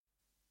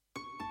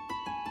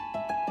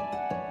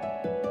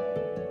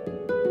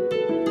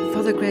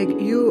Father Greg,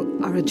 you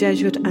are a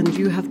Jesuit and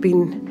you have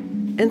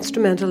been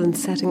instrumental in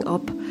setting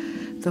up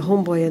the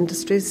Homeboy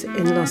Industries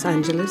in Los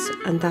Angeles,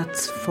 and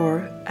that's for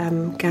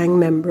gang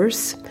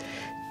members.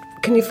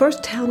 Can you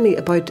first tell me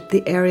about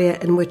the area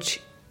in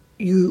which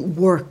you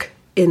work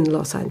in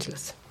Los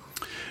Angeles?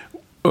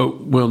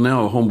 Well,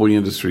 now Homeboy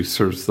Industries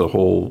serves the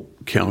whole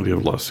county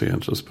of Los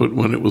Angeles, but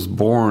when it was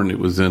born, it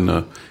was in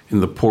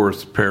the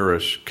poorest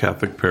parish,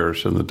 Catholic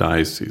parish in the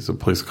diocese, a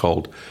place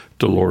called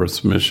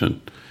Dolores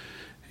Mission.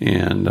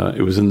 And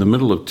it was in the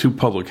middle of two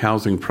public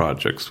housing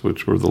projects,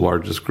 which were the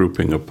largest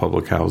grouping of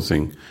public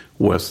housing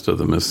west of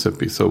the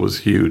Mississippi. So it was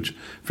huge,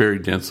 very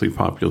densely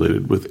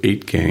populated with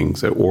 8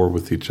 gangs at war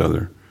with each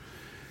other.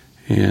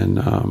 And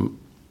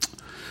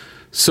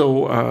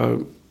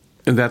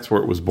and that's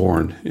where it was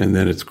born. And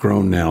then it's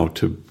grown now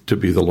to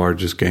be the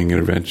largest gang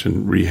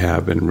intervention,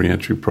 rehab, and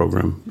reentry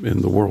program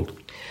in the world.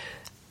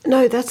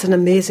 Now, that's an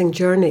amazing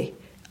journey.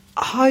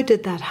 How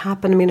did that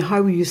happen? I mean,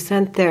 how were you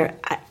sent there?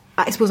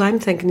 I suppose I'm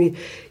thinking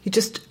you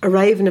just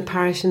arrive in a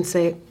parish and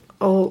say,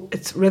 oh,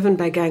 it's riven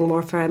by gang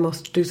warfare, I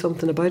must do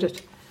something about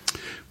it.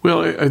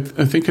 Well,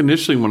 I think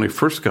initially when I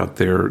first got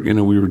there,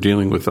 we were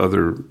dealing with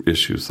other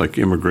issues like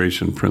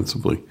immigration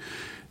principally,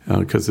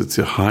 because it's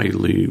a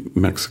highly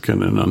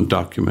Mexican and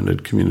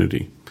undocumented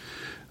community.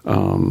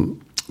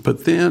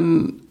 But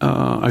then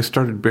I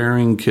started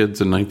burying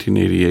kids in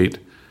 1988,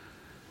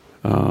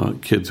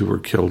 kids who were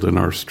killed in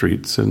our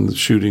streets, and the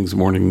shootings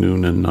morning,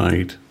 noon, and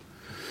night.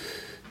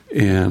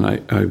 And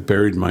I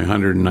buried my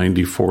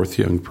 194th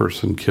young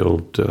person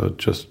killed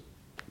just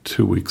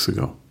 2 weeks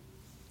ago.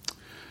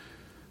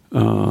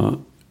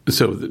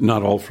 So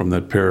not all from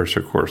that parish,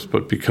 of course,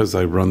 but because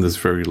I run this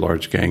very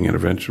large gang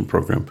intervention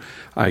program,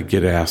 I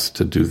get asked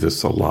to do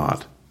this a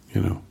lot,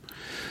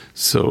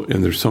 So,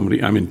 and there's so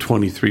many, I'm in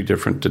 23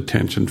 different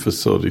detention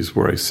facilities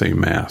where I say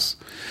Mass.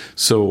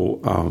 So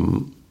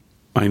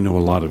I know a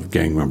lot of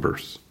gang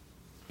members.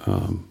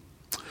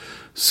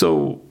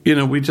 So,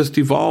 we just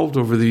evolved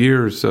over the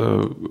years.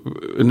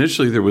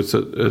 Initially, there was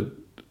there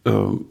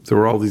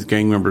were all these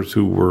gang members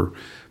who were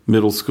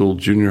middle school,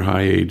 junior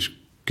high age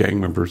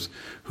gang members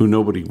who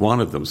nobody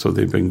wanted them. So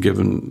they'd been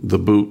given the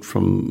boot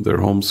from their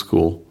home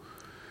school.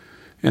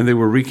 And they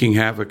were wreaking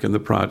havoc in the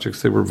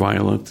projects. They were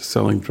violent,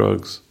 selling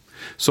drugs.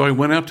 So I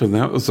went out to them.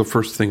 That was the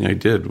first thing I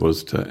did,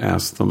 was to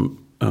ask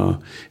them,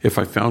 if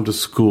I found a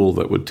school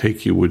that would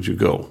take you, would you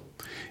go?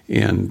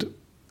 And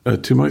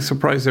to my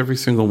surprise, every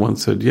single one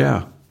said,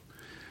 yeah.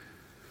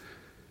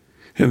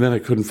 And then I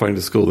couldn't find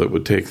a school that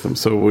would take them.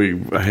 So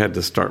I had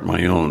to start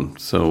my own.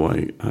 So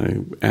I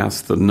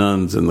asked the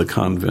nuns in the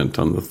convent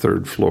on the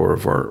 3rd floor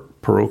of our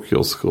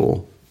parochial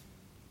school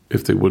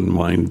if they wouldn't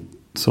mind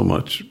so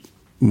much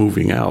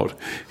moving out.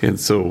 And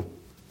so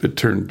I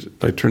turned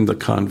the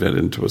convent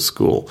into a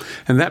school.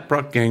 And that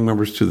brought gang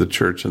members to the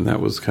church, and that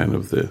was kind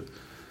of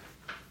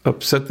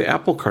upset the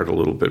apple cart a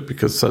little bit,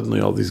 because suddenly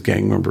all these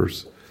gang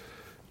members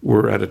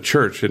were at a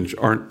church, and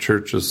aren't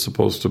churches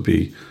supposed to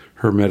be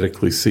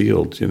hermetically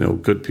sealed,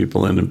 good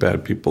people in and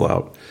bad people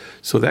out?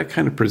 So that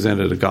kind of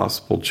presented a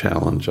gospel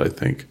challenge, I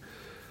think,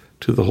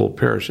 to the whole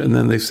parish. And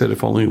then they said,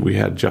 if only we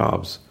had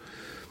jobs.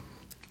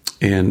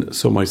 And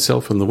so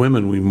myself and the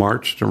women, we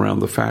marched around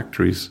the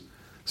factories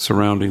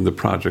surrounding the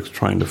projects,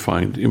 trying to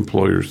find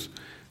employers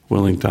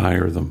willing to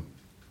hire them.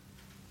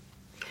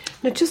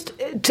 Now, just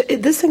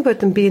this thing about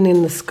them being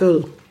in the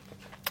school,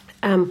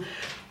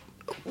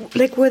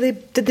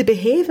 did they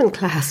behave in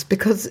class?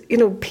 Because,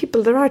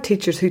 there are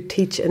teachers who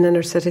teach in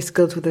inner city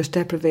schools where there's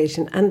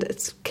deprivation, and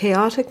it's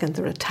chaotic, and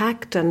they're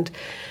attacked, and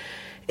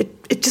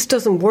it just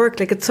doesn't work.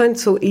 Like, it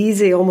sounds so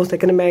easy, almost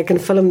like an American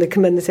film. They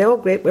come in and they say, oh,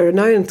 great, we're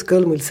now in school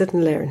and we'll sit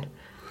and learn.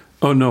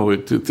 Oh, no,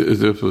 it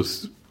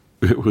was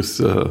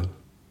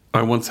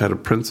I once had a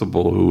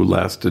principal who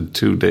lasted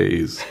 2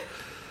 days.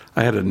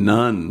 I had a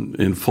nun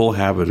in full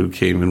habit who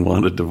came and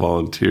wanted to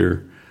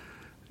volunteer.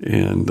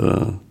 And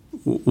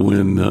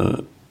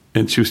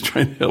and she was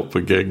trying to help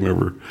a gang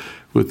member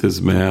with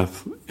his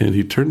math, and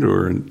he turned to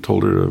her and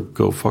told her to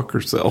go fuck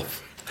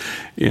herself.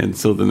 And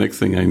so the next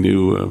thing I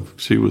knew,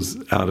 she was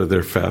out of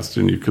there faster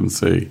than you can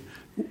say,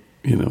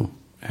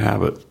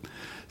 have it.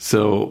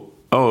 So,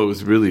 it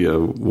was really a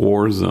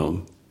war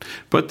zone.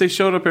 But they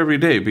showed up every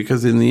day,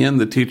 because in the end,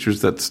 the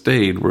teachers that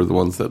stayed were the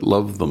ones that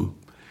loved them.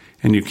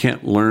 And you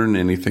can't learn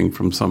anything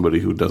from somebody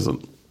who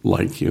doesn't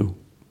like you.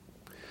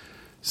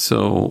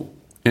 So,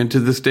 and to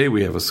this day,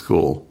 we have a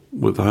school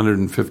with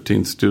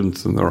 115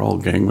 students, and they're all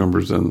gang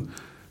members, and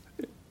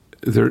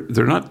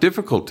they're not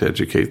difficult to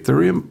educate.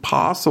 They're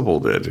impossible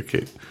to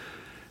educate.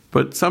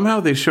 But somehow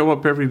they show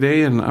up every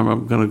day, and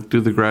I'm going to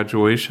do the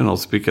graduation. I'll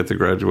speak at the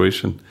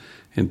graduation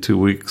in 2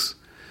 weeks.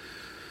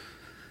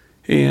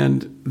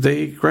 And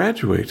they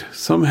graduate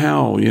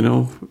somehow,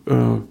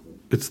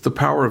 it's the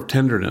power of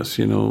tenderness,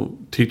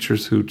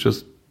 teachers who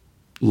just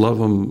love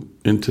them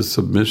into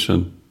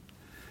submission.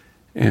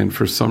 And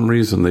for some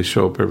reason, they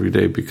show up every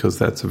day because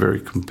that's a very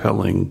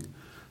compelling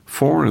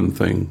foreign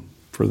thing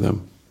for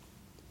them.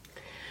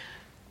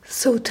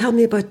 So tell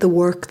me about the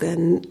work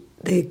then.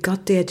 They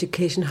got the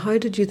education. How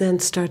did you then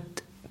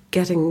start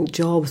getting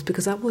jobs?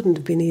 Because that wouldn't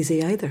have been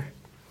easy either.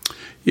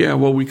 Yeah,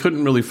 well, we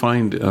couldn't really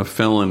find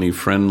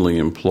felony-friendly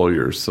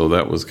employers, so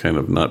that was kind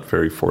of not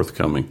very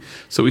forthcoming.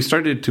 So we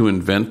started to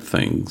invent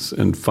things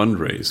and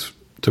fundraise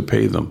to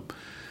pay them.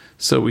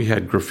 So we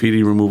had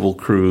graffiti removal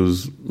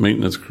crews,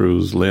 maintenance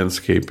crews,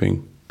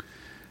 landscaping.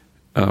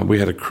 We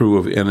had a crew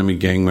of enemy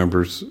gang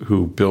members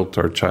who built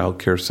our child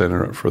care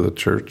center for the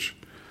church.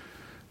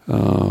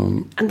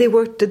 And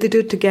did they do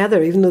it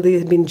together, even though they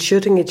had been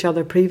shooting each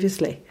other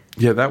previously?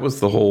 Yeah, that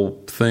was the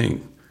whole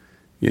thing.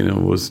 You know,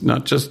 it was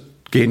not just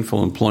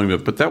gainful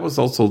employment, but that was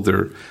also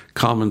their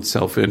common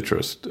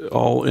self-interest.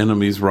 All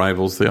enemies,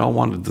 rivals, they all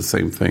wanted the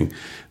same thing.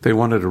 They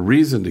wanted a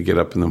reason to get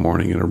up in the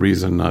morning and a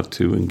reason not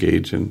to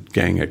engage in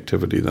gang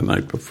activity the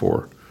night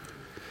before.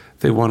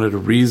 They wanted a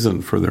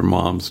reason for their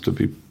moms to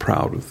be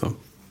proud of them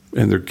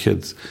and their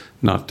kids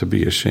not to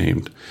be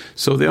ashamed.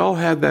 So they all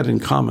had that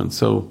in common.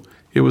 So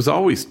it was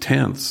always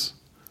tense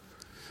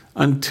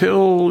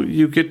until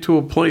you get to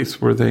a place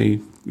where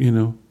they,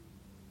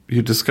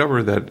 you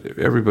discover that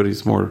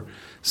everybody's more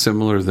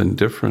similar than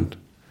different,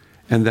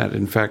 and that,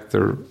 in fact,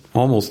 they're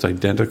almost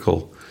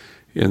identical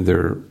in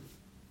their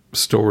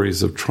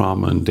stories of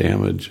trauma and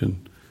damage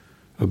and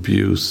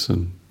abuse.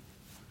 And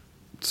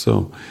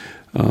so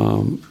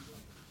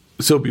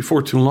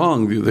before too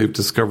long, they've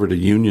discovered a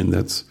union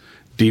that's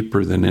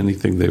deeper than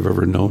anything they've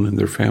ever known in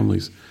their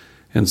families,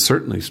 and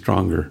certainly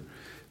stronger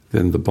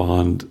than the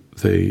bond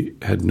they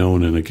had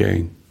known in a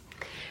gang.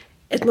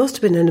 It must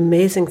have been an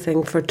amazing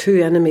thing for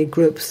two enemy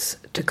groups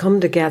to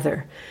come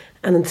together,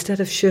 and instead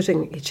of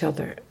shooting each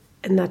other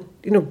in that,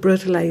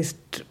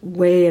 brutalized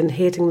way and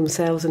hating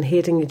themselves and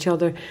hating each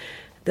other,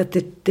 that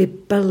they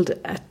build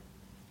a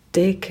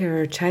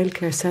daycare or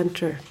childcare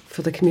centre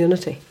for the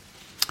community.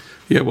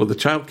 Yeah, well, the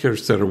childcare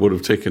center would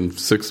have taken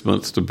 6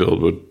 months to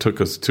build, but it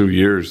took us 2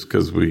 years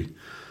because we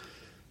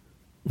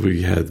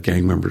had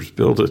gang members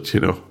build it,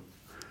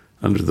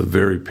 under the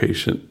very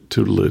patient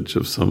tutelage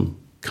of some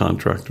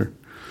contractor.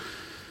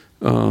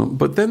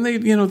 But then they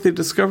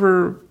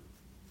discover,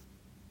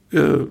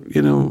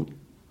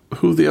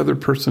 who the other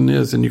person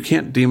is, and you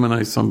can't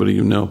demonize somebody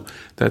you know.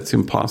 That's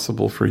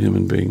impossible for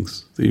human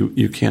beings.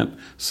 You can't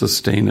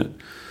sustain it,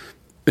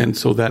 and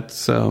so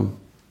that's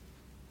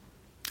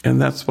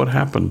what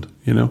happened,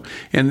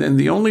 And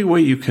the only way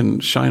you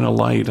can shine a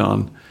light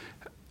on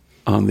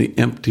the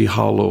empty,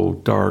 hollow,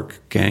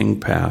 dark gang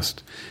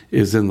past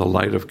is in the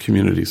light of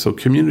community. So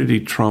community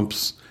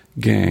trumps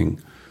gang.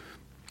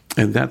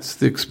 And that's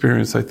the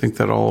experience I think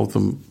that all of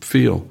them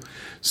feel.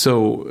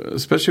 So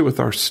especially with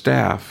our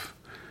staff,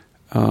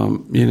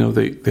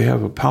 they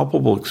have a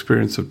palpable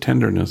experience of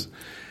tenderness.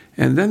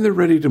 And then they're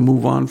ready to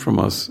move on from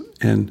us,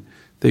 and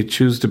they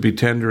choose to be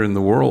tender in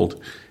the world.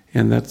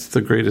 And that's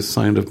the greatest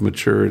sign of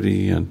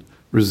maturity and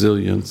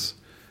resilience.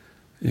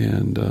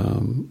 And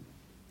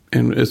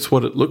it's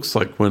what it looks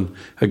like when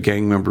a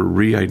gang member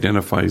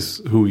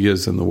re-identifies who he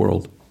is in the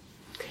world.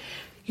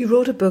 You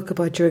wrote a book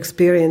about your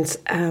experience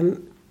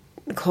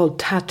called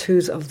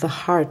Tattoos of the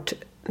Heart.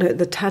 Now,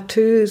 the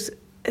tattoos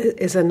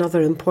is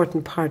another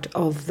important part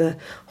of the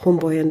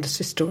Homeboy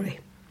Industries story.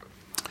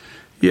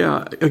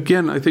 Yeah,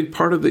 again, I think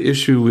part of the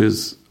issue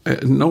is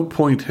at no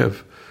point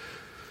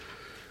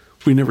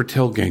we never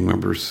tell gang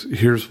members,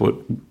 here's what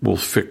will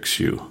fix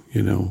you,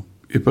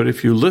 But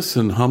if you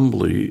listen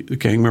humbly, the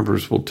gang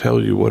members will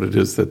tell you what it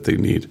is that they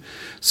need.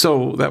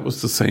 So that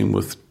was the same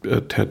with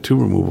tattoo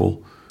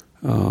removal.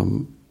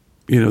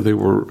 They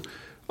were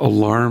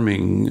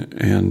alarming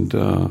and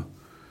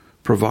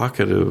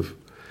provocative.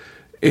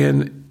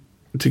 And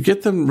to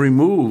get them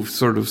removed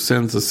sort of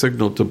sends a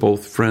signal to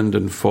both friend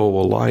and foe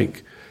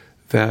alike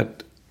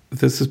that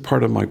this is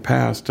part of my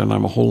past and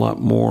I'm a whole lot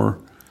more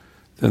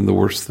than the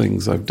worst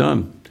things I've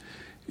done.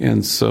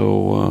 And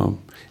so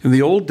in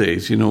the old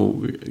days,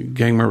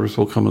 gang members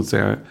will come and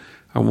say,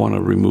 I want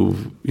to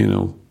remove,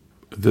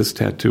 this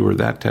tattoo or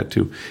that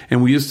tattoo.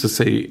 And we used to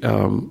say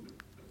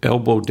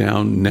elbow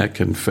down, neck,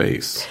 and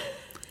face.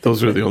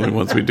 Those are the only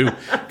ones we do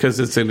because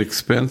it's an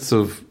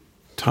expensive,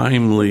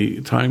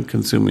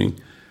 time-consuming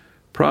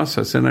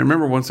process. And I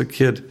remember once a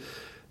kid,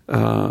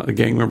 a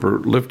gang member,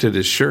 lifted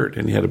his shirt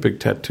and he had a big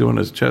tattoo on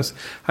his chest.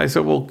 I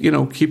said, well,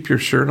 keep your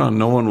shirt on.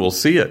 No one will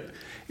see it.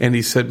 And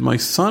he said, my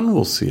son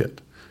will see it.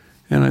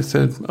 And I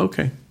said,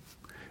 okay.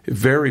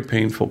 Very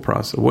painful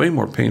process. Way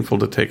more painful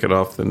to take it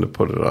off than to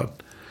put it on.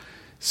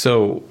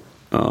 So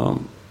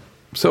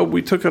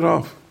we took it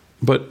off.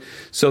 But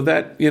so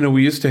that,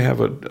 we used to have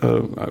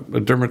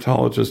a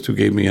dermatologist who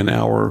gave me an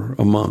hour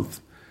a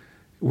month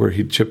where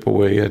he'd chip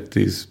away at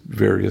these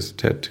various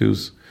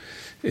tattoos.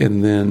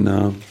 And then...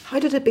 How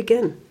did it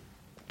begin?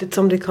 Did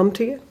somebody come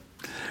to you?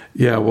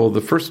 Yeah, well,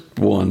 the first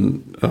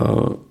one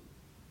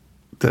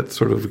that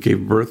sort of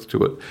gave birth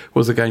to it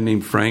was a guy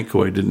named Frank,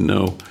 who I didn't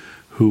know,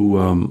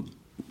 who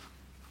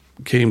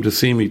came to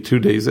see me 2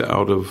 days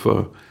out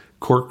of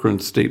Corcoran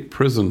State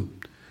Prison,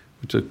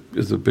 which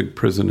is a big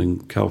prison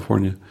in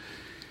California.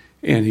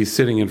 And he's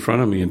sitting in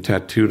front of me, and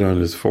tattooed on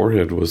his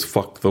forehead was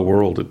 "fuck the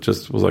world." It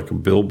just was like a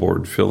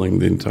billboard filling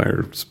the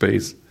entire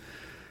space.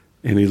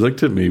 And he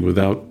looked at me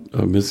without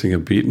missing a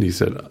beat, and he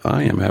said,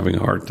 I am having a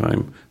hard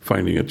time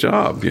finding a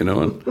job, and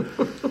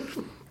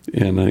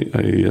I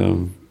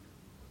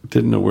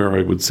didn't know where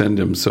I would send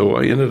him. So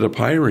I ended up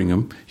hiring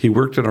him. He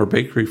worked at our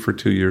bakery for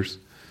 2 years.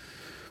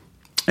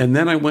 And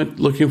then I went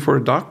looking for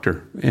a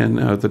doctor, and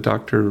the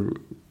doctor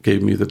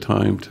gave me the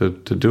time to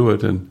do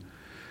it. And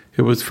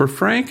it was for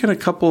Frank and a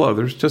couple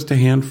others, just a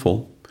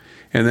handful.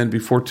 And then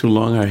before too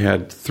long, I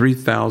had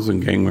 3,000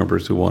 gang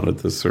members who wanted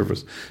this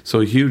service.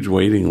 So a huge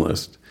waiting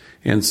list.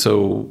 And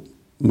so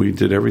we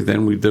did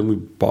everything. Then we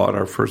bought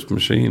our first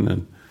machine,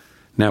 and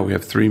now we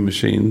have 3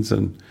 machines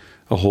and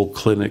a whole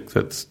clinic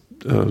that's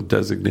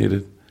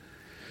designated.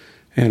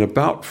 And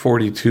about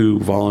 42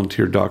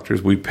 volunteer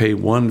doctors. We pay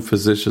one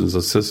physician's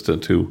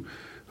assistant who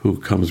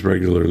comes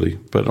regularly,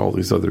 but all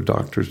these other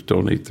doctors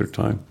donate their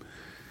time.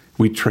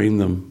 We train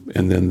them,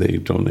 and then they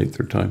donate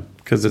their time.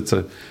 Because it's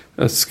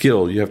a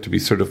skill. You have to be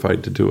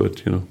certified to do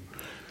it,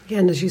 Yeah,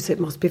 and as you said,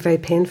 it must be very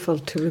painful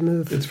to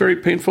remove. It's very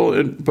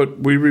painful, but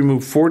we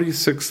remove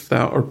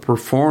 46,000 or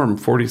perform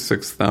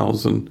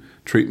 46,000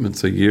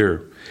 treatments a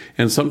year.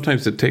 And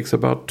sometimes it takes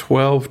about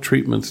 12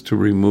 treatments to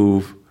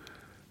remove.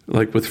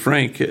 Like with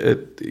Frank,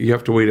 you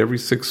have to wait every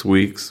 6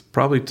 weeks.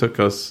 Probably took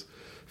us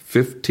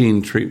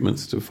 15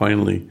 treatments to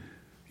finally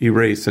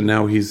erase. And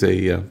now he's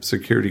a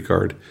security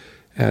guard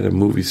at a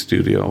movie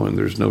studio, and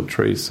there's no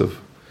trace of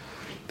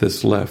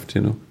this left,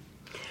 And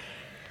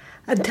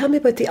tell me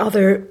about the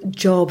other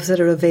jobs that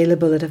are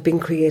available that have been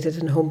created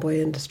in Homeboy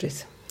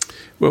Industries.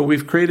 Well,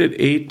 we've created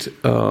 8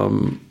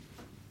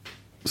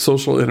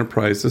 social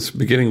enterprises,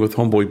 beginning with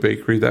Homeboy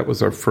Bakery. That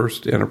was our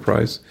first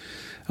enterprise.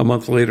 A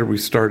month later, we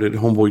started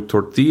Homeboy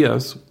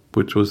Tortillas,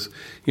 which was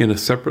in a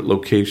separate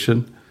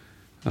location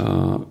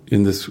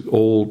in this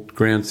old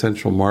Grand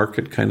Central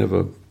Market, kind of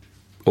a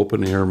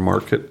open-air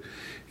market.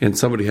 And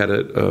somebody had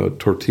a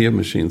tortilla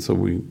machine,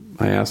 so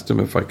I asked him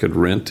if I could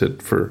rent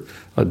it for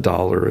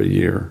 $1 a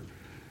year.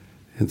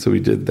 And so we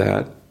did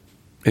that.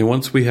 And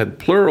once we had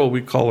plural,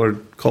 we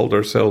called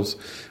ourselves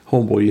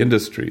Homeboy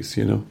Industries,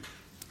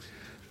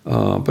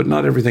 But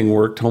not everything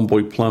worked.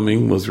 Homeboy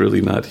Plumbing was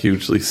really not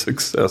hugely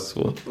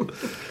successful.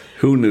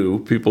 Who knew?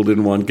 People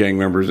didn't want gang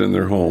members in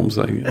their homes.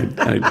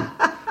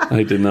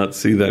 I did not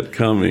see that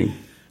coming.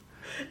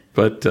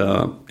 But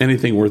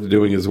anything worth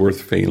doing is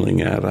worth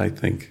failing at, I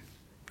think.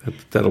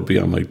 That'll be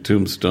on my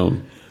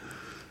tombstone.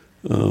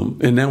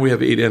 And now we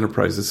have 8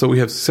 enterprises. So we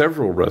have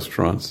several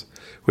restaurants.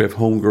 We have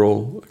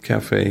Homegirl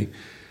Cafe.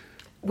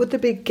 Would there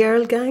be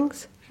girl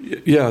gangs?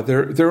 Yeah,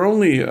 they're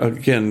only,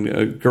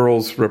 again,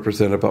 girls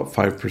represent about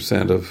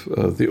 5%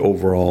 of the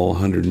overall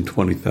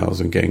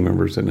 120,000 gang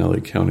members in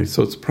LA County.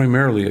 So it's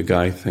primarily a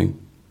guy thing.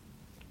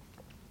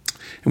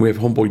 And we have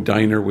Homeboy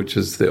Diner, which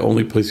is the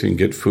only place you can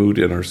get food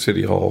in our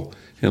city hall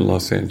in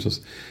Los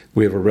Angeles.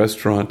 We have a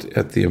restaurant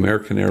at the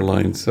American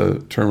Airlines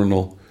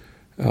terminal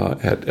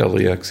at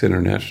LAX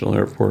International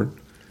Airport.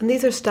 And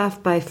these are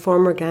staffed by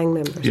former gang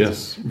members?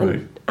 Yes,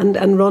 right.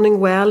 And running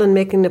well and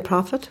making a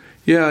profit?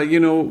 Yeah,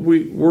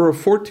 we're a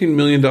 $14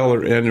 million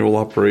annual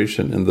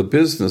operation, and the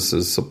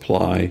businesses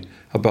supply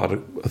about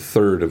a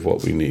third of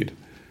what we need.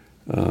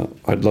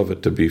 I'd love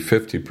it to be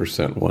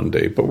 50% one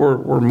day, but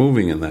we're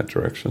moving in that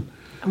direction.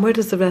 And where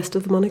does the rest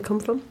of the money come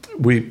from?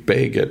 We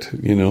beg it,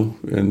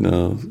 and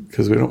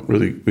because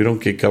we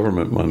don't get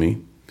government money,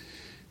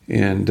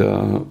 and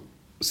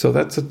so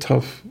that's a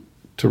tough.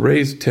 To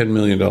raise $10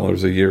 million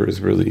a year is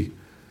really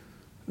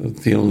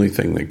the only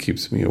thing that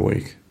keeps me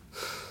awake.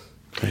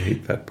 I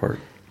hate that part.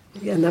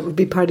 Yeah, and that would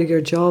be part of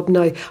your job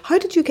now. How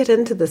did you get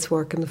into this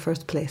work in the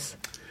first place?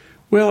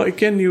 Well,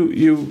 again,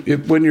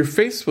 when you're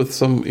faced with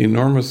some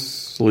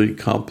enormously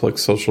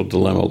complex social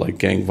dilemma like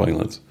gang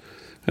violence,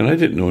 and I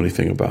didn't know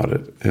anything about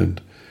it,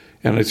 and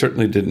I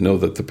certainly didn't know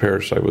that the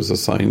parish I was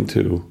assigned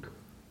to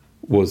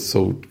was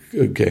so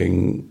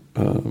gang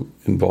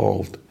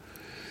involved.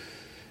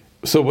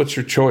 So what's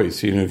your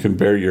choice? You can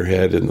bury your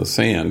head in the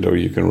sand, or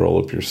you can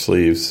roll up your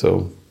sleeves.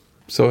 So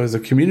as a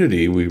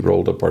community, we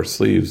rolled up our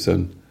sleeves,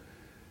 and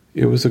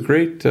it was a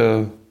great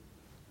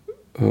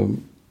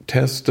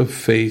test of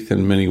faith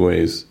in many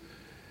ways.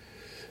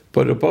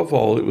 But above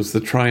all, it was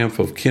the triumph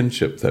of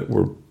kinship that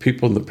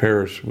people in the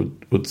parish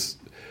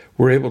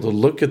were able to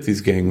look at these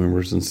gang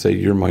members and say,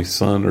 "You're my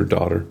son or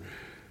daughter.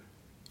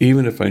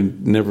 Even if I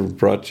never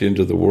brought you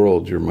into the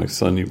world, you're my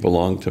son. You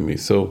belong to me."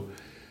 So.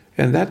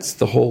 And that's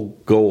the whole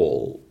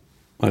goal.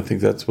 I think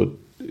that's what,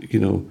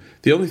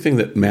 the only thing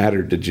that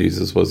mattered to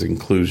Jesus was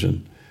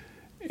inclusion,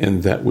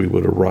 and that we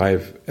would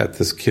arrive at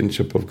this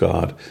kinship of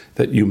God,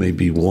 that you may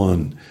be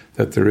one,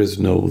 that there is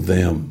no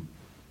them,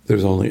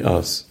 there's only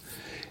us.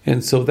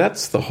 And so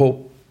that's the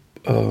hope.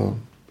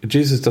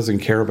 Jesus doesn't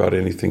care about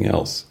anything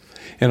else.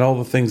 And all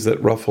the things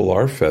that ruffle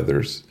our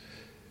feathers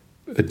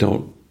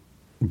don't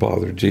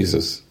bother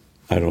Jesus,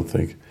 I don't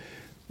think.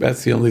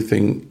 That's the only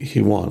thing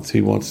he wants. He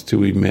wants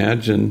to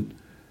imagine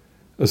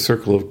a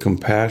circle of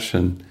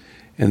compassion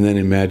and then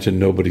imagine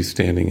nobody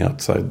standing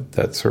outside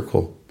that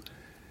circle.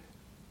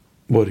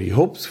 What he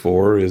hopes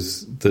for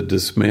is the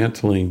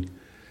dismantling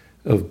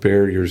of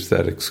barriers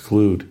that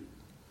exclude.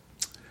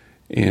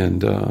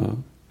 And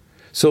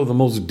So the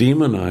most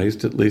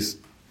demonized, at least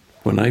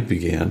when I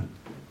began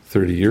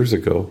 30 years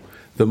ago,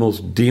 the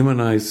most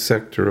demonized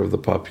sector of the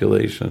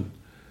population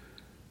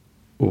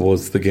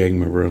was the gang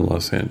member in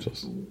Los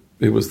Angeles.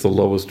 It was the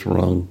lowest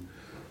rung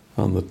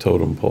on the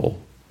totem pole.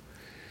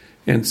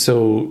 And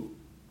so,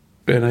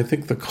 and I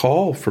think the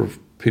call for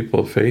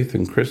people of faith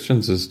and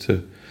Christians is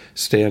to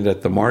stand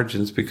at the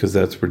margins, because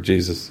that's where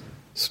Jesus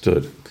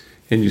stood.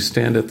 And you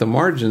stand at the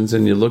margins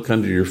and you look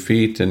under your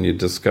feet and you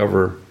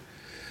discover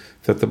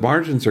that the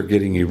margins are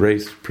getting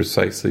erased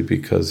precisely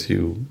because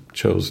you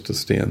chose to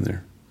stand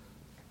there.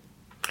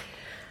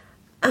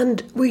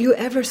 And were you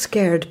ever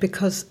scared?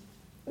 Because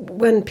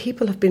when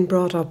people have been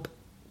brought up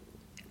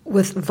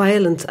with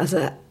violence as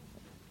a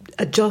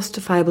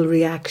justifiable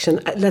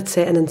reaction, let's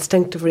say an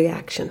instinctive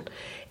reaction,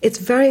 it's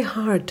very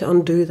hard to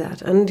undo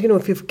that. And, you know,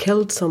 if you've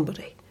killed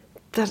somebody,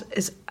 that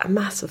is a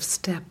massive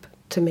step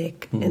to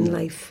make in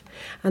life,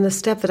 and a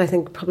step that I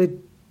think probably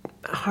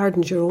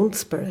hardens your own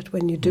spirit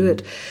when you do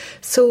it.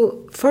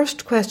 So,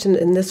 first question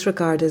in this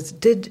regard is,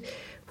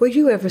 were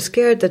you ever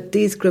scared that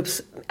these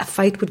groups, a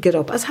fight would get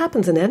up, as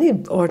happens in any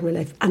ordinary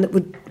life, and it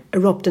would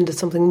erupt into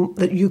something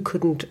that you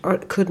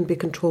couldn't be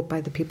controlled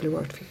by the people who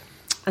worked for you?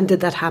 And did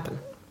that happen?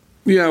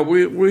 Yeah,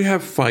 we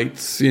have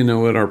fights, you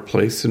know, at our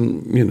place,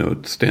 and, you know,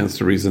 it stands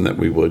to reason that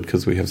we would,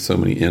 because we have so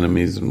many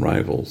enemies and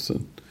rivals.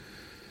 And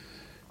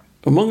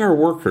among our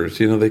workers,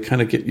 you know, they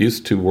kind of get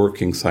used to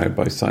working side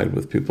by side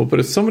with people. But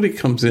if somebody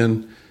comes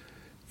in,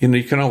 you know,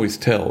 you can always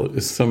tell,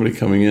 is somebody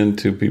coming in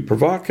to be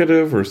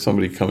provocative or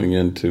somebody coming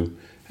in to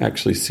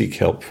actually seek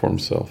help for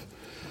himself.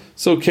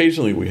 So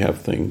occasionally we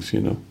have things, you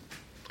know.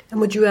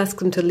 And would you ask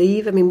them to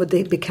leave? I mean, would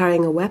they be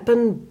carrying a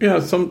weapon? Yeah,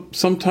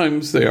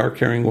 sometimes they are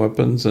carrying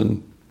weapons.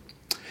 And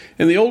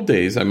in the old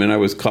days, I mean, I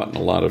was caught in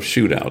a lot of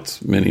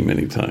shootouts many,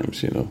 many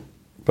times, you know.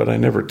 But I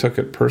never took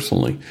it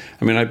personally.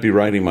 I mean, I'd be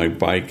riding my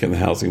bike in the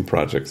housing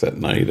projects at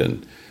night,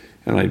 and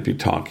I'd be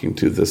talking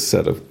to this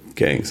set of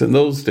gangs. In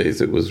those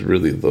days, it was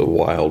really the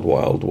wild,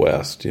 wild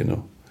west, you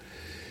know.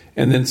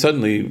 And then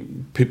suddenly,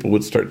 people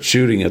would start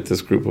shooting at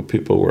this group of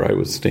people where I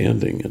was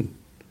standing.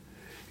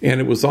 And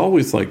it was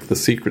always like the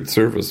Secret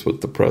Service with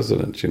the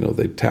president, you know.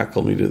 They'd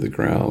tackle me to the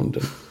ground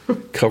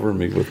and cover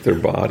me with their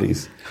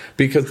bodies.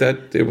 Because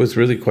it was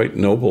really quite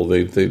noble.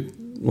 They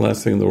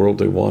last thing in the world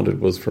they wanted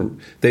was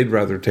they'd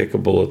rather take a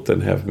bullet than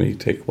have me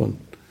take one.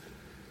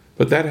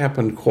 But that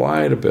happened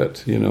quite a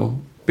bit, you know,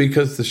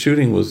 because the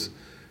shooting was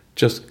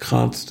just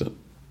constant.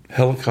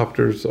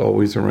 Helicopters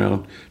always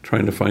around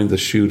trying to find the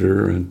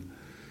shooter. And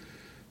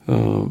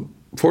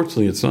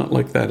fortunately, it's not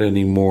like that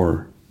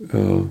anymore.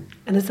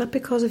 And is that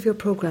because of your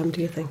program,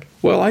 do you think?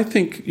 Well, I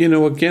think, you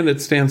know, again,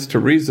 it stands to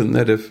reason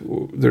that if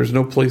there's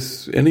no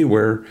place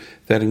anywhere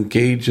that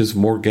engages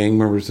more gang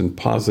members in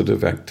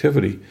positive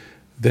activity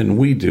than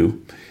we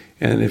do,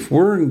 and if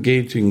we're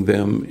engaging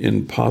them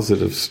in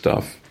positive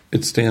stuff,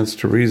 it stands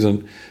to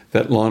reason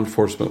that law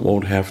enforcement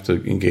won't have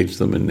to engage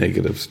them in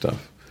negative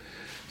stuff.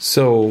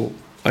 So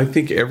I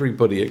think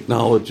everybody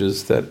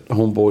acknowledges that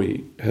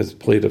Homeboy has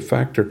played a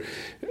factor.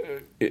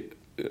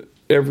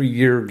 Every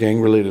year,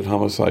 gang-related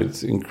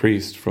homicides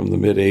increased from the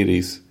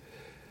mid-'80s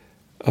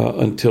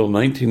until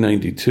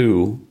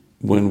 1992,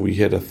 when we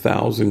hit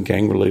 1,000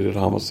 gang-related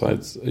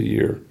homicides a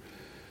year.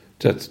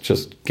 That's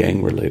just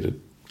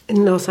gang-related.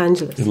 In Los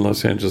Angeles? In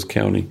Los Angeles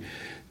County.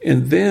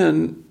 And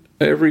then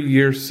every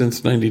year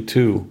since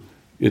 92,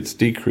 it's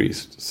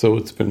decreased. So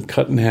it's been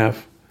cut in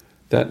half,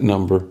 that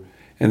number,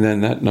 and then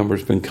that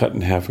number's been cut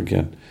in half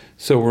again.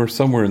 So we're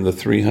somewhere in the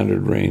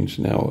 300 range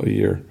now a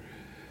year.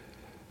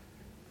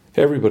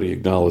 Everybody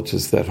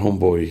acknowledges that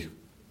Homeboy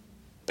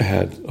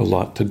had a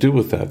lot to do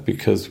with that,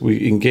 because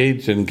we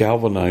engaged and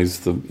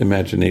galvanized the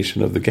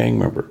imagination of the gang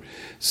member.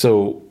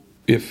 So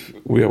if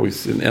we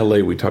always, in LA,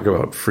 we talk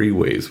about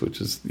freeways, which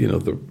is, you know,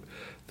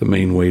 the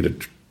main way to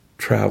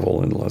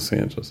travel in Los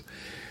Angeles.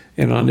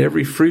 And on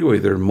every freeway,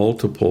 there are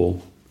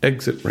multiple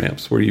exit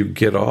ramps where you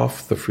get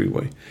off the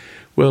freeway.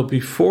 Well,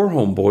 before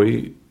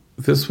Homeboy,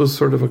 this was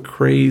sort of a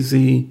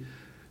crazy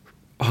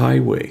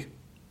highway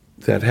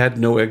that had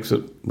no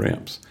exit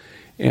ramps.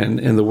 And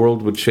the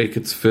world would shake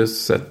its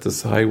fists at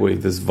this highway,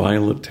 this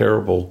violent,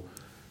 terrible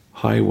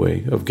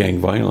highway of gang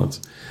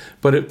violence.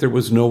 But there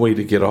was no way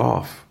to get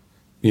off,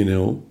 you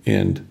know,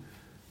 and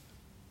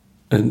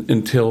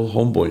until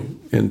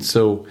Homeboy. And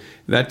so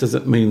that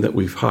doesn't mean that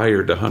we've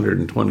hired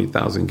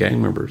 120,000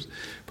 gang members.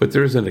 But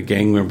there isn't a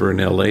gang member in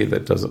LA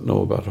that doesn't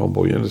know about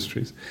Homeboy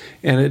Industries.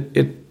 And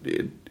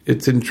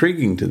it's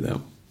intriguing to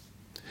them.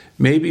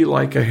 Maybe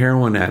like a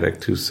heroin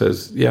addict who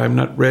says, yeah, I'm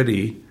not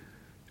ready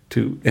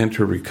to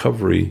enter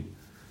recovery,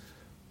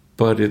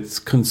 but it's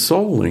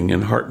consoling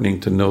and heartening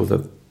to know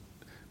that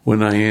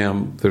when I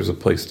am, there's a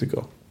place to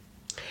go.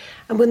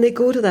 And when they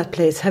go to that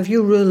place, have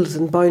you rules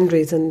and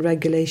boundaries and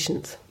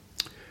regulations?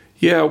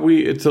 Yeah,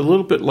 it's a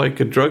little bit like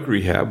a drug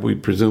rehab. We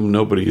presume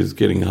nobody is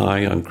getting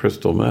high on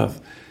crystal meth.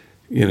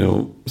 You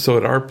know, so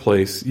at our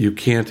place, you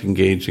can't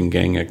engage in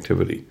gang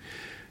activity.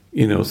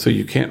 You know, so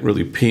you can't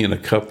really pee in a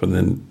cup and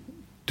then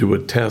do a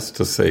test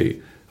to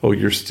say, oh,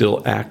 you're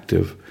still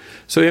active.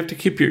 So you have to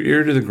keep your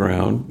ear to the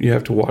ground. You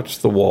have to watch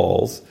the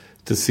walls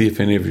to see if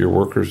any of your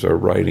workers are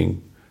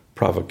writing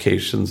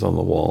provocations on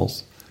the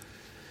walls.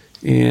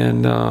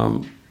 And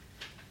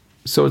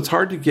so it's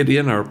hard to get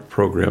in our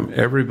program.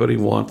 Everybody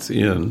wants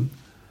in.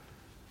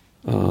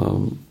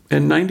 And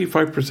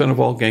 95% of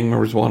all gang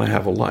members want to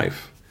have a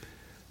life.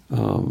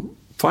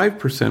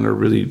 5% are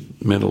really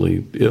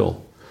mentally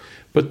ill.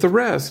 But the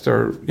rest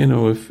are,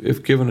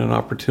 if given an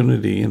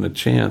opportunity and a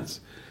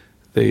chance,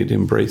 they'd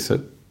embrace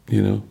it,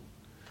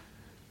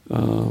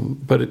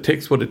 But it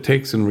takes what it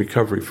takes in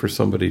recovery for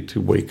somebody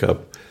to wake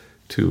up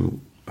to,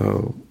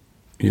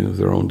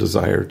 their own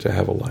desire to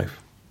have a life.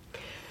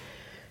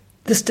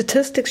 The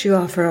statistics you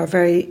offer are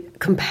very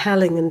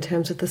compelling in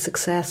terms of the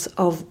success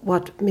of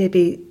what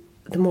maybe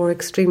the more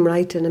extreme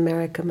right in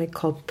America might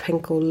call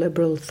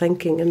pinko-liberal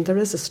thinking. And there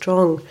is a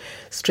strong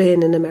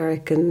strain in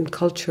American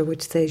culture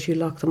which says you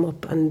lock them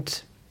up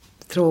and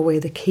throw away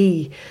the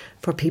key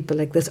for people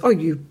like this, or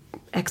you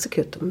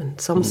execute them in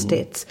some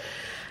states.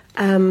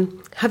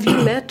 Have you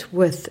met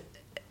with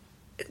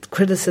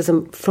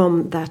criticism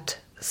from that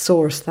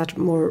source, that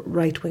more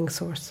right-wing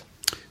source?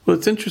 Well,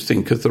 it's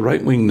interesting because the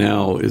right wing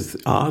now is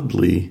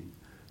oddly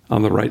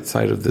on the right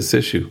side of this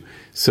issue.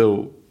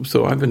 So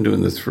I've been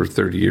doing this for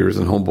 30 years,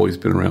 and Homeboy's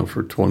been around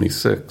for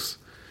 26.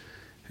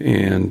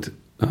 And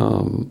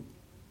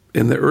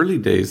in the early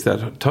days,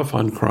 that tough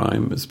on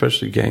crime,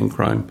 especially gang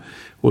crime,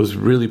 was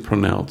really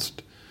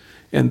pronounced.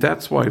 And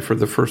that's why for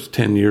the first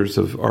 10 years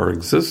of our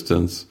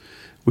existence,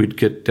 we'd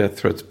get death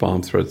threats,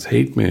 bomb threats,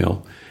 hate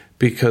mail,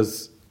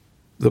 because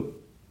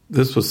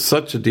this was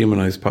such a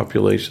demonized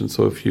population.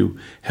 So if you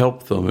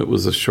helped them, it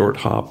was a short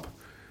hop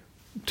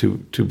to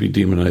be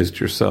demonized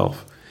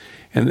yourself.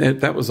 And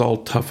that was all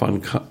tough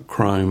on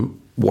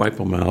crime, wipe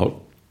them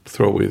out,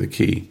 throw away the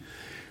key.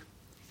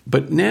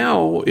 But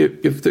now,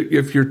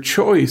 if your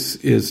choice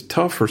is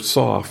tough or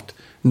soft,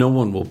 no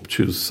one will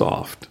choose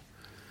soft.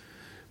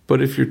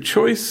 But if your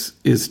choice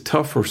is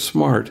tough or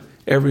smart,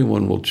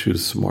 everyone will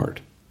choose smart.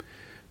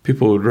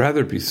 People would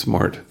rather be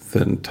smart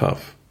than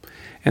tough.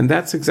 And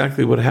that's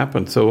exactly what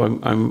happened. So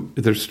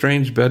there's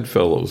strange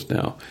bedfellows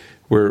now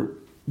where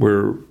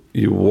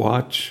you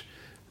watch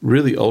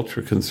really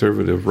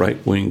ultra-conservative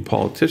right-wing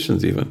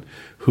politicians even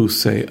who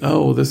say,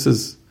 oh,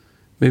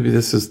 maybe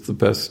this is the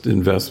best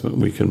investment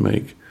we can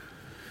make.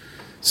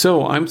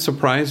 So I'm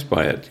surprised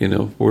by it.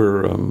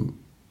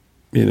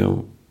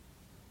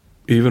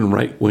 Even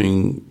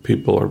right-wing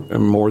people are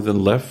more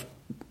than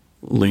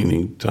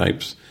left-leaning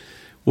types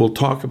will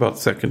talk about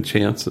second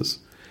chances.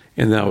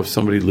 And now if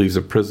somebody leaves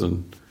a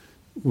prison,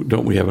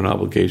 don't we have an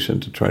obligation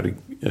to try to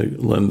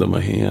lend them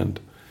a hand?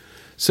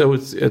 So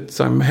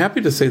I'm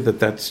happy to say that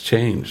that's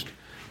changed,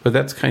 but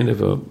that's kind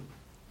of a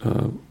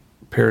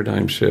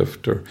paradigm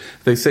shift. Or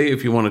they say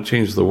if you want to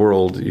change the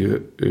world,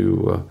 you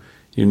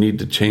need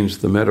to change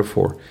the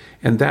metaphor,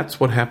 and that's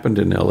what happened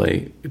in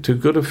L.A. to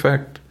good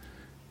effect.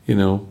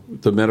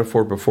 The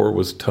metaphor before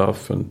was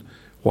tough and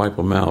wipe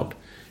them out.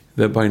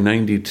 That by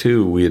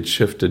 92 we had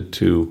shifted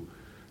to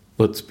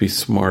let's be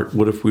smart.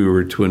 What if we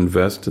were to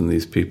invest in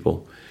these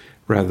people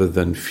rather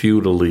than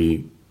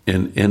futilely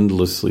and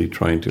endlessly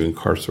trying to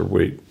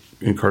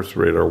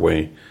incarcerate our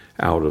way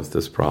out of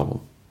this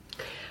problem?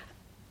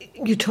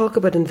 You talk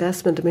about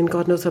investment. I mean,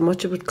 God knows how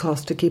much it would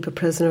cost to keep a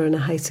prisoner in a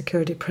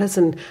high-security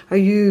prison. Are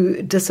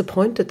you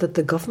disappointed that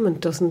the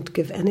government doesn't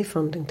give any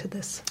funding to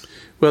this?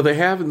 Well, they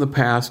have in the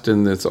past,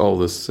 and it's all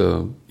this,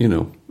 I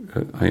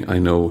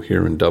know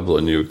here in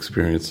Dublin you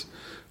experience,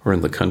 or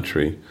in the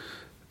country,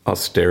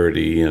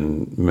 austerity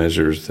and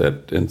measures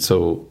and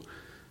so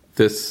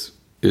this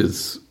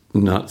is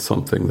not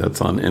something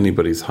that's on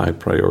anybody's high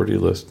priority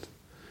list.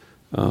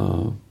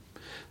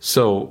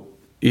 So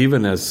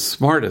even as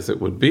smart as it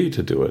would be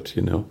to do it,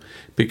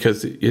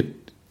 because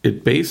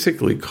it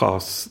basically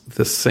costs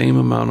the same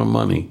amount of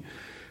money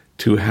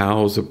to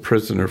house a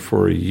prisoner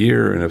for a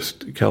year in a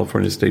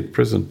California state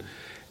prison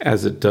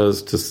as it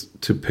does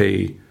to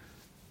pay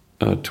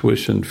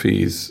tuition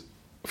fees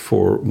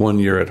for 1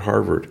 year at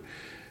Harvard,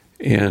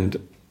 and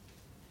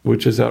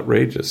which is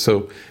outrageous.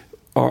 So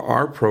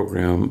our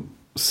program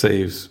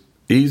saves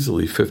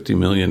easily $50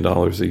 million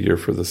a year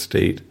for the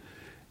state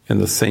and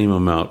the same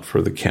amount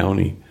for the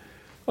county.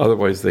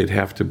 Otherwise, they'd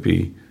have to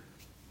be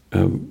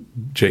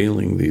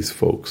jailing these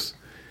folks.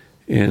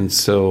 And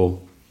so,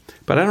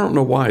 but I don't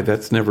know why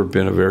that's never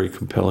been a very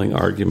compelling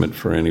argument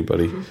for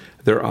anybody. Mm-hmm.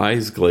 Their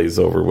eyes glaze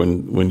over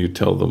when you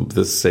tell them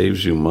this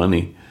saves you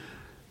money.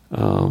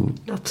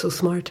 Not so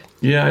smart.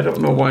 Yeah, I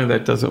don't know why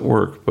that doesn't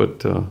work,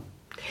 but...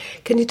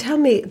 Can you tell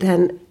me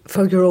then,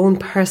 for your own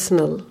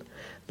personal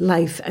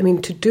life, I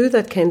mean, to do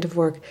that kind of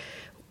work,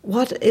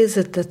 what is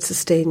it that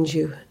sustains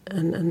you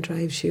and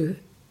drives you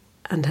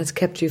and has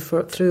kept you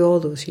through all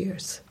those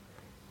years?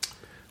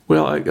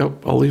 Well,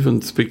 I'll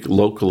even speak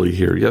locally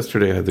here.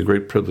 Yesterday I had the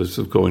great privilege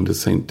of going to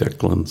St.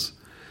 Declan's,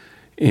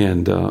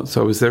 and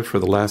so I was there for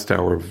the last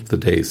hour of the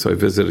day, so I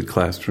visited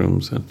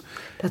classrooms. And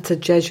that's a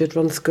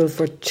Jesuit-run school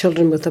for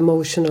children with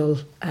emotional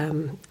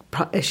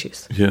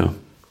issues. Yeah,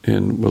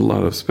 and with a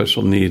lot of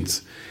special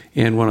needs.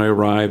 And when I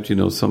arrived,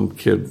 some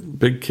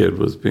big kid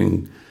was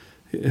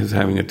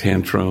having a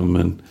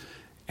tantrum,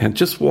 and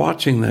just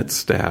watching that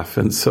staff.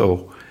 And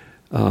so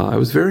I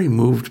was very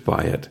moved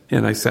by it.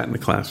 And I sat in the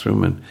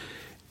classroom,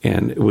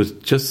 and it was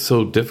just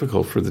so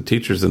difficult for the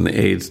teachers and the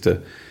aides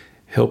to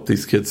help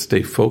these kids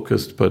stay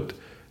focused, but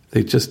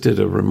they just did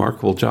a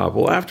remarkable job.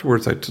 Well,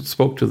 afterwards, I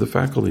spoke to the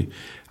faculty.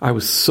 I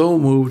was so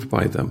moved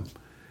by them.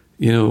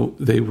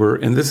 They were,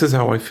 and this is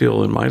how I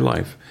feel in my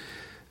life,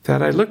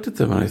 that I looked at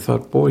them and I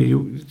thought, boy,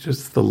 you're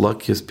just the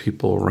luckiest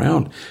people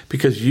around,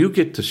 because you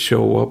get to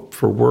show up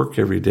for work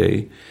every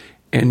day,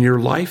 and your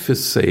life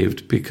is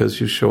saved because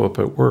you show up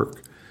at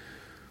work.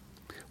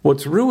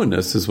 What's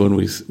ruinous is when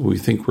we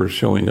think we're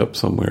showing up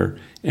somewhere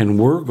and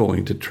we're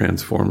going to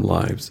transform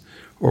lives,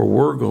 or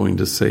we're going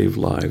to save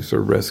lives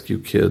or rescue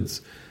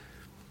kids.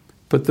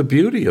 But the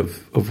beauty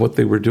of what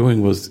they were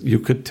doing was you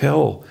could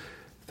tell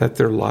that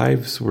their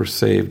lives were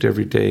saved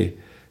every day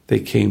they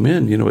came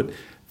in.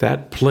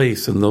 That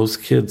place and those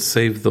kids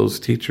saved those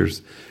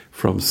teachers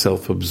from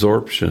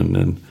self-absorption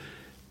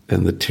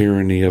and the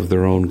tyranny of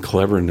their own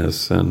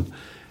cleverness,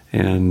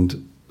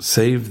 and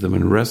saved them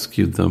and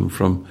rescued them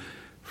from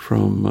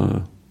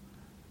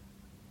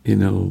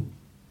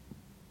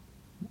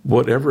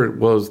whatever it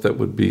was that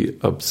would be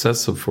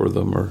obsessive for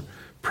them or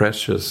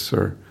precious,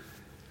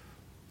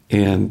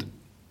 and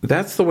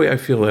that's the way I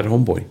feel at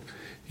Homeboy,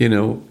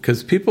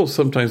 because people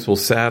sometimes will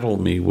saddle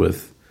me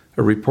with,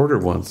 a reporter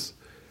once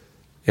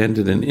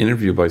ended an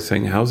interview by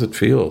saying, how's it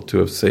feel to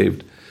have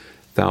saved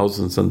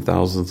thousands and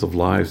thousands of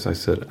lives? I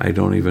said, I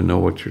don't even know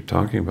what you're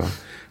talking about.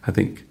 I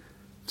think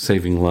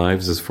saving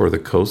lives is for the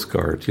Coast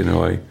Guard.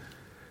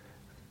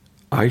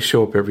 I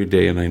show up every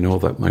day and I know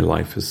that my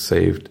life is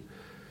saved,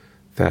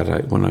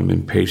 that when I'm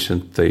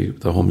impatient, the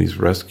homies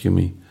rescue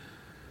me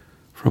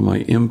from my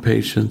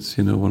impatience.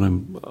 When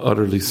I'm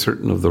utterly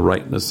certain of the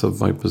rightness of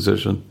my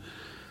position,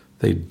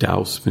 they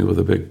douse me with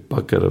a big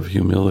bucket of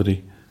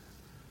humility.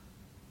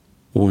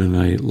 When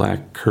I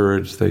lack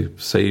courage, they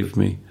save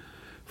me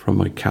from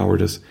my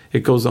cowardice. It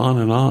goes on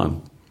and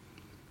on.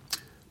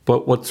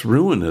 But what's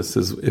ruinous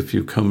is if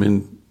you come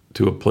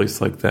into a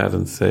place like that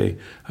and say,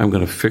 I'm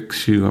going to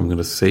fix you, I'm going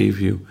to save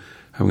you,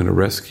 I'm going to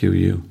rescue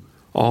you.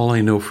 All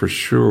I know for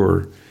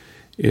sure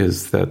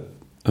is that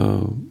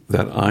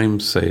I'm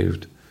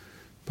saved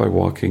by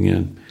walking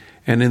in.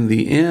 And in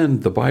the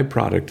end, the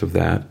byproduct of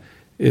that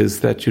is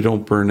that you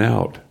don't burn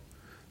out,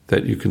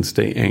 that you can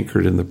stay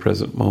anchored in the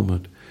present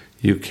moment.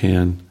 You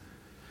can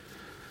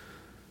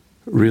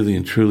really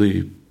and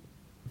truly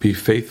be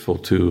faithful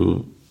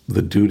to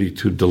the duty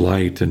to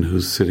delight in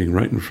who's sitting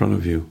right in front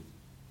of you.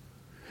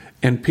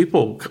 And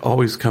people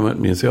always come at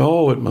me and say,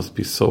 oh, it must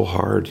be so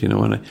hard,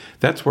 and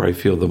that's where I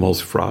feel the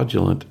most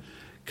fraudulent,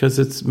 because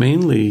it's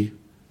mainly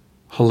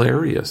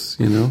hilarious,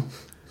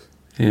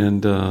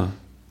 And I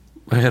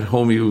had a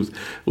homie who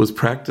was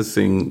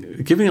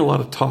practicing, giving a lot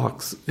of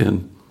talks,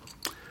 and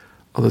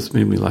this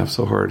made me laugh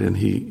so hard. And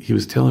he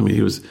was telling me,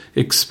 he was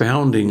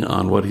expounding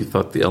on what he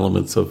thought the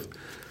elements of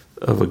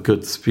a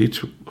good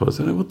speech was.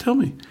 And I will tell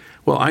me,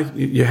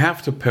 you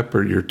have to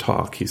pepper your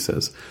talk, he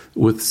says,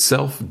 with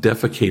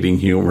self-defecating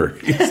humor.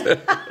 He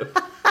said.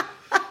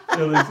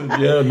 And I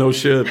said, yeah, no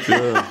shit,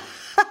 yeah.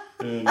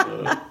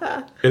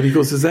 And he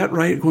goes, is that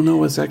right? Well,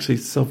 no, it's actually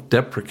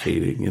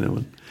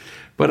self-deprecating,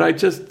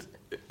 But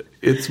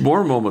it's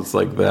more moments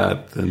like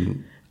that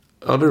than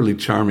utterly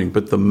charming.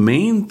 But the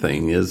main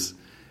thing is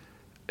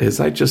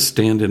I just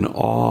stand in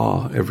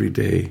awe every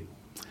day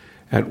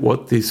at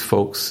what these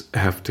folks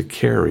have to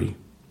carry,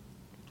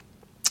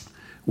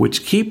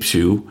 which keeps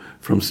you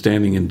from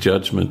standing in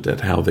judgment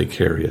at how they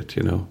carry it,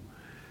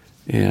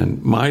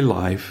 And my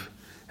life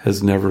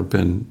has never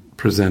been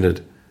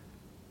presented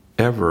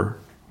ever,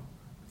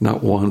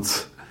 not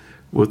once,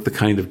 with the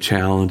kind of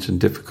challenge and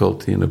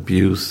difficulty and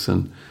abuse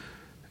and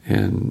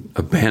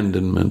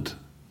abandonment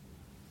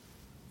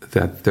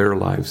that their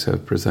lives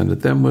have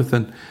presented them with.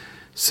 And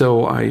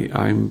so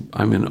I'm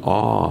in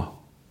awe.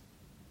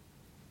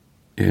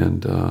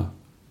 And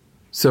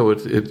so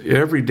it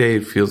every day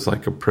feels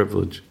like a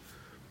privilege.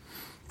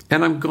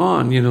 And I'm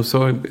gone,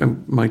 so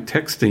my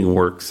texting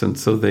works, and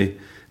so they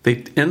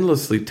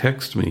endlessly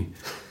text me.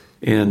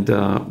 And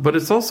but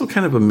it's also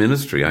kind of a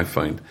ministry, I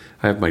find.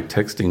 I have my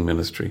texting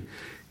ministry.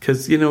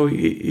 Because,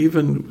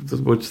 even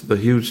what's the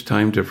huge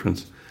time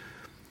difference.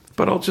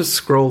 But I'll just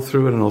scroll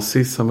through it and I'll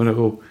see someone and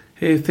go,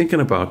 hey, thinking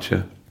about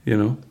you,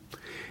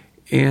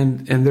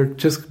 And they're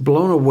just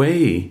blown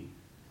away.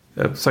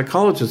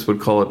 Psychologists would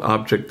call it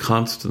object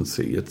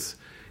constancy.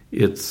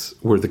 It's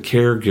where the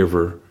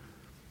caregiver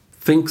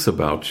thinks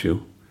about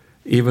you,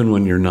 even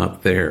when you're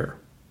not there.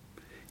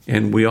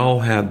 And we all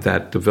had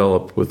that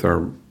develop with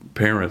our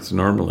parents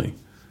normally,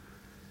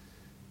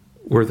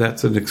 where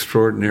that's an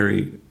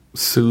extraordinary,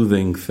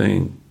 soothing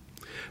thing.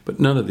 But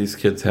none of these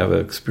kids have an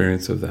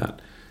experience of that.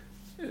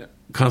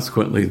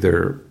 Consequently,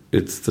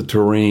 it's the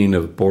terrain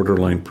of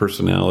borderline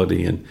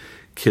personality and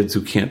kids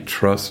who can't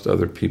trust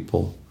other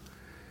people.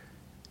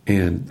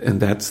 And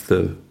that's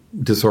the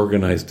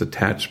disorganized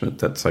attachment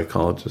that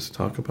psychologists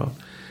talk about.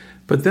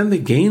 But then they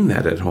gain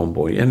that at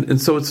Homeboy.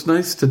 And so it's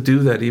nice to do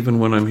that even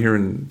when I'm here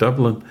in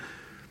Dublin,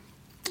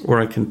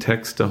 where I can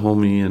text a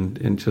homie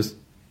and just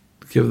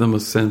give them a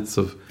sense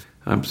of,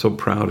 I'm so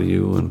proud of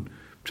you and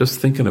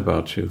just thinking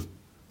about you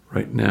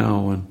right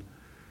now.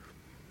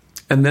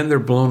 And then they're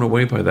blown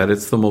away by that.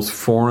 It's the most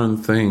foreign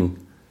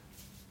thing.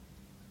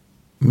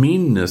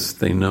 Meanness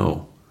they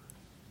know.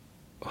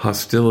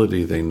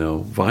 Hostility they know.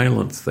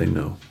 Violence they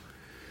know.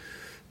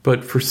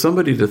 But for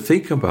somebody to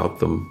think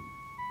about them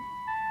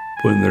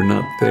when they're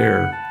not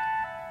there,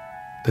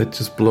 that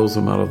just blows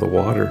them out of the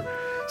water.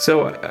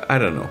 So I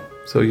don't know.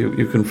 So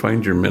you can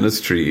find your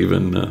ministry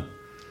even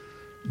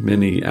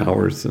many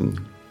hours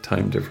and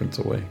time difference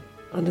away.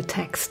 On a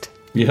text.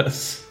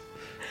 Yes.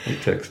 A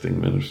texting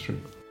ministry.